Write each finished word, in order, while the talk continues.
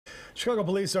Chicago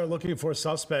police are looking for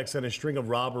suspects in a string of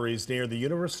robberies near the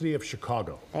University of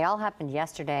Chicago. They all happened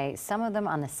yesterday, some of them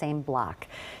on the same block.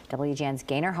 WGN's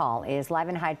Gaynor Hall is live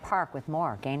in Hyde Park with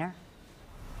more. Gaynor?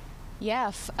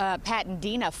 Yeah, Pat and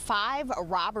Dina, 5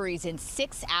 robberies in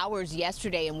 6 hours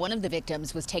yesterday, and one of the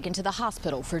victims was taken to the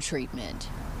hospital for treatment.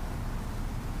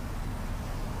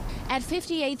 At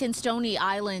 58th and Stony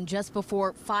Island, just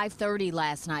before 5:30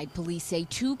 last night, police say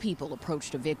 2 people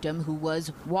approached a victim who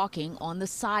was walking on the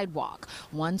sidewalk.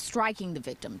 One striking the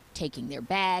victim, taking their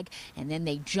bag, and then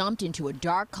they jumped into a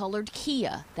dark-colored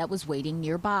Kia that was waiting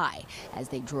nearby. As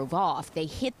they drove off, they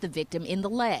hit the victim in the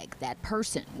leg. That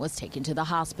person was taken to the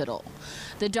hospital.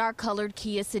 The dark-colored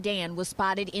Kia sedan was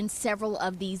spotted in several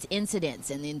of these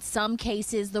incidents, and in some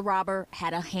cases, the robber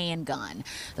had a handgun.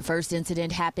 The first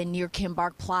incident happened near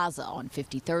Kimbark Plaza on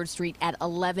 53rd Street at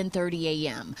 11:30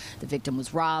 a.m. The victim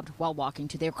was robbed while walking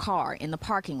to their car in the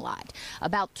parking lot.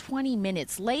 About 20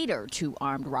 minutes later, 2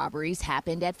 armed robberies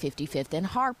happened at 55th and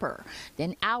Harper.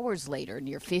 Then hours later,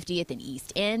 near 50th and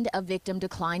East End, a victim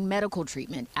declined medical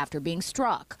treatment after being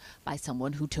struck by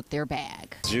someone who took their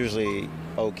bag. It's usually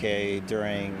okay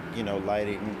during,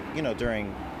 lighting,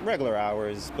 during regular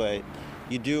hours, but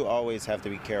you do always have to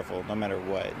be careful no matter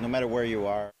what, no matter where you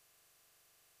are.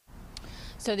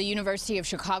 So the University of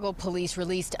Chicago police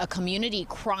released a community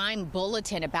crime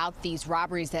bulletin about these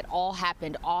robberies that all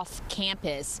happened off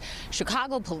campus.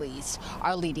 Chicago police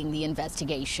are leading the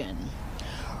investigation.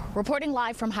 Reporting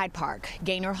live from Hyde Park,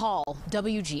 Gaynor Hall,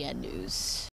 WGN News.